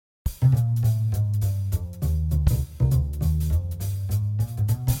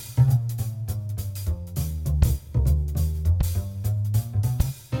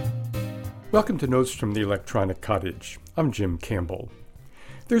Welcome to Notes from the Electronic Cottage. I'm Jim Campbell.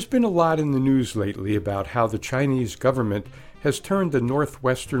 There's been a lot in the news lately about how the Chinese government has turned the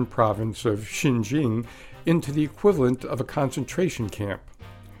northwestern province of Xinjiang into the equivalent of a concentration camp.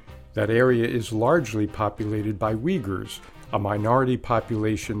 That area is largely populated by Uyghurs, a minority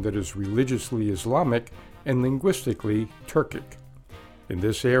population that is religiously Islamic and linguistically Turkic. In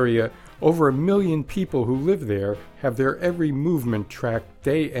this area, over 1 million people who live there have their every movement tracked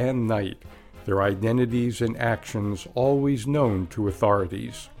day and night, their identities and actions always known to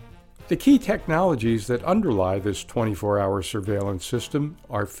authorities. The key technologies that underlie this 24-hour surveillance system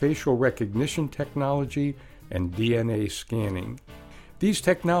are facial recognition technology and DNA scanning. These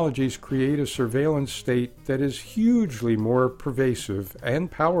technologies create a surveillance state that is hugely more pervasive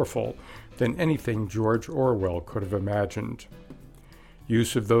and powerful than anything George Orwell could have imagined.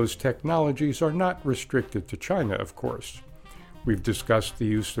 Use of those technologies are not restricted to China, of course. We've discussed the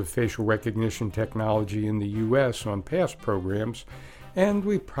use of facial recognition technology in the U.S. on past programs, and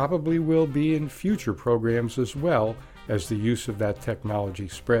we probably will be in future programs as well as the use of that technology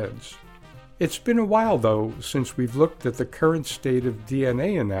spreads. It's been a while, though, since we've looked at the current state of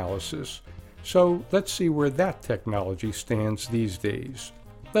DNA analysis, so let's see where that technology stands these days.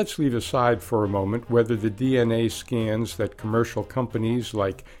 Let's leave aside for a moment whether the DNA scans that commercial companies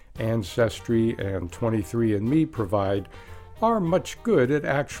like Ancestry and 23andMe provide are much good at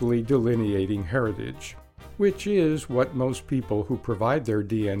actually delineating heritage, which is what most people who provide their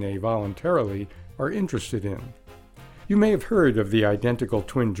DNA voluntarily are interested in. You may have heard of the identical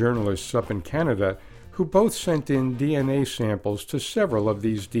twin journalists up in Canada who both sent in DNA samples to several of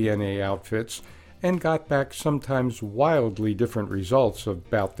these DNA outfits and got back sometimes wildly different results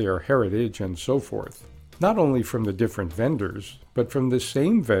about their heritage and so forth. Not only from the different vendors, but from the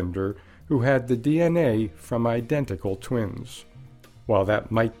same vendor who had the DNA from identical twins. While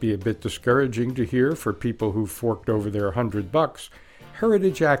that might be a bit discouraging to hear for people who forked over their $100,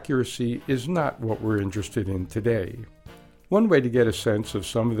 heritage accuracy is not what we're interested in today. One way to get a sense of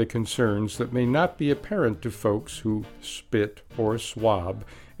some of the concerns that may not be apparent to folks who spit or swab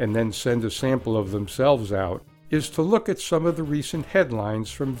and then send a sample of themselves out is to look at some of the recent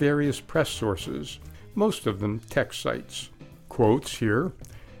headlines from various press sources, most of them tech sites. Quotes here: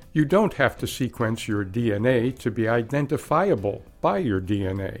 "You don't have to sequence your DNA to be identifiable by your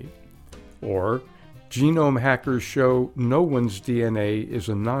DNA." Or, "Genome hackers show no one's DNA is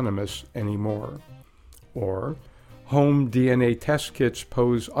anonymous anymore." Or, "Home DNA test kits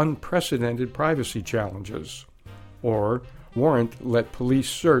pose unprecedented privacy challenges." Or, "Warrant let police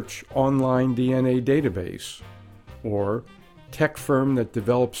search online DNA database." Or, "Tech firm that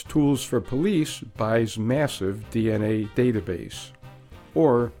develops tools for police buys massive DNA database."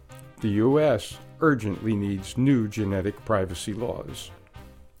 Or, "The U.S. urgently needs new genetic privacy laws."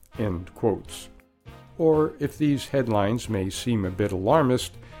 End quotes. Or, if these headlines may seem a bit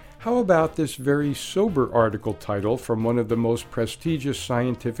alarmist, how about this very sober article title from one of the most prestigious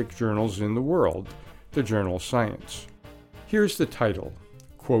scientific journals in the world, the journal Science? Here's the title,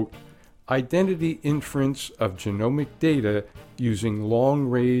 quote, "Identity Inference of Genomic Data Using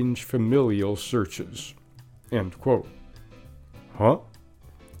Long-Range Familial Searches." End quote. Huh?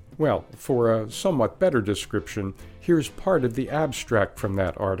 Well, for a somewhat better description, here's part of the abstract from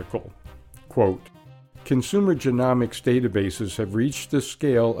that article. Quote, "Consumer genomics databases have reached the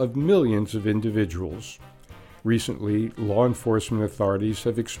scale of millions of individuals. Recently, law enforcement authorities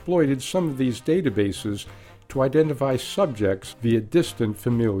have exploited some of these databases to identify subjects via distant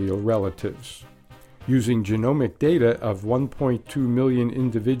familial relatives. Using genomic data of 1.2 million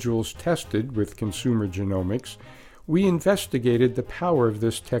individuals tested with consumer genomics, we investigated the power of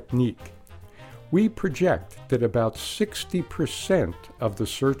this technique. We project that about 60% of the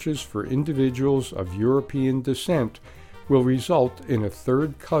searches for individuals of European descent will result in a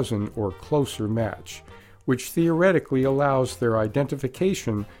third cousin or closer match, which theoretically allows their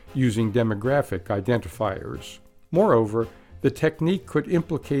identification using demographic identifiers. Moreover, the technique could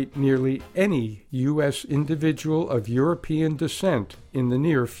implicate nearly any U.S. individual of European descent in the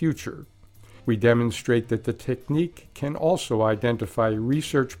near future. We demonstrate that the technique can also identify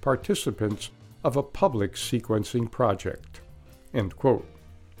research participants of a public sequencing project." End quote.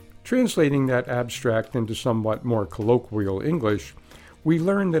 Translating that abstract into somewhat more colloquial English, we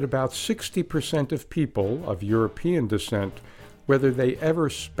learn that about 60% of people of European descent, whether they ever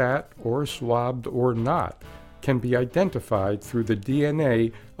spat or swabbed or not, can be identified through the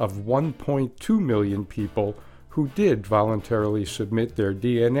DNA of 1.2 million people who did voluntarily submit their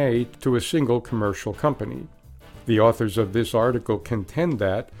DNA to a single commercial company. The authors of this article contend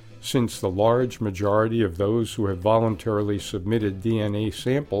that, since the large majority of those who have voluntarily submitted DNA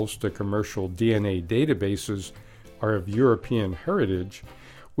samples to commercial DNA databases are of European heritage,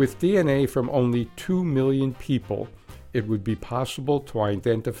 with DNA from only 2 million people, it would be possible to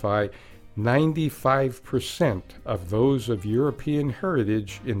identify 95% of those of European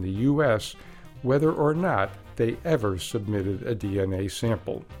heritage in the U.S., whether or not they ever submitted a DNA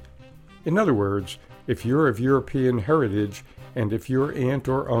sample. In other words, if you're of European heritage, and if your aunt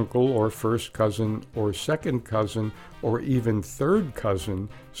or uncle or first cousin or second cousin or even third cousin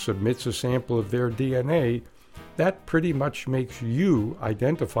submits a sample of their DNA, that pretty much makes you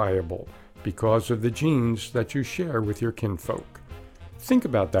identifiable because of the genes that you share with your kinfolk. Think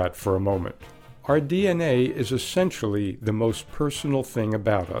about that for a moment. Our DNA is essentially the most personal thing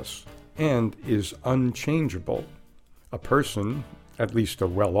about us and is unchangeable. A person, at least a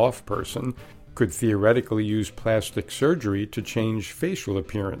well-off person, could theoretically use plastic surgery to change facial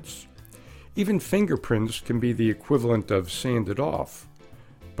appearance. Even fingerprints can be the equivalent of sanded off.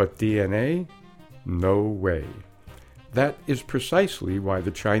 But DNA? No way. That is precisely why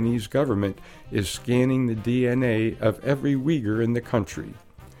the Chinese government is scanning the DNA of every Uyghur in the country.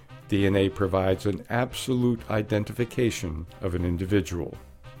 DNA provides an absolute identification of an individual.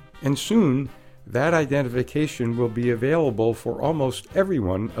 And soon, that identification will be available for almost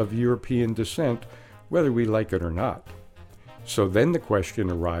everyone of European descent, whether we like it or not. So then the question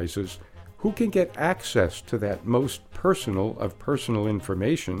arises, who can get access to that most personal of personal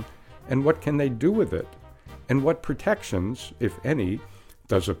information, and what can they do with it? And what protections, if any,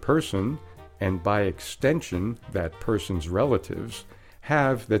 does a person, and by extension that person's relatives,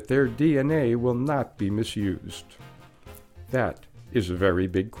 have that their DNA will not be misused? That is a very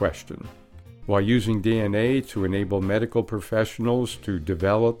big question. While using DNA to enable medical professionals to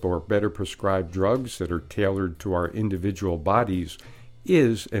develop or better prescribe drugs that are tailored to our individual bodies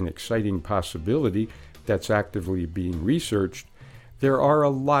is an exciting possibility that's actively being researched, there are a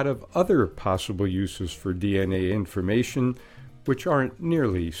lot of other possible uses for DNA information which aren't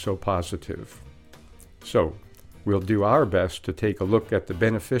nearly so positive. So, we'll do our best to take a look at the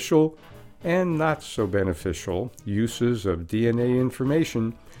beneficial and not so beneficial uses of DNA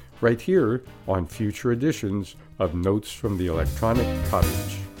information right here on future editions of Notes from the Electronic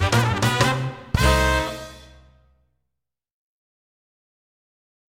Cottage.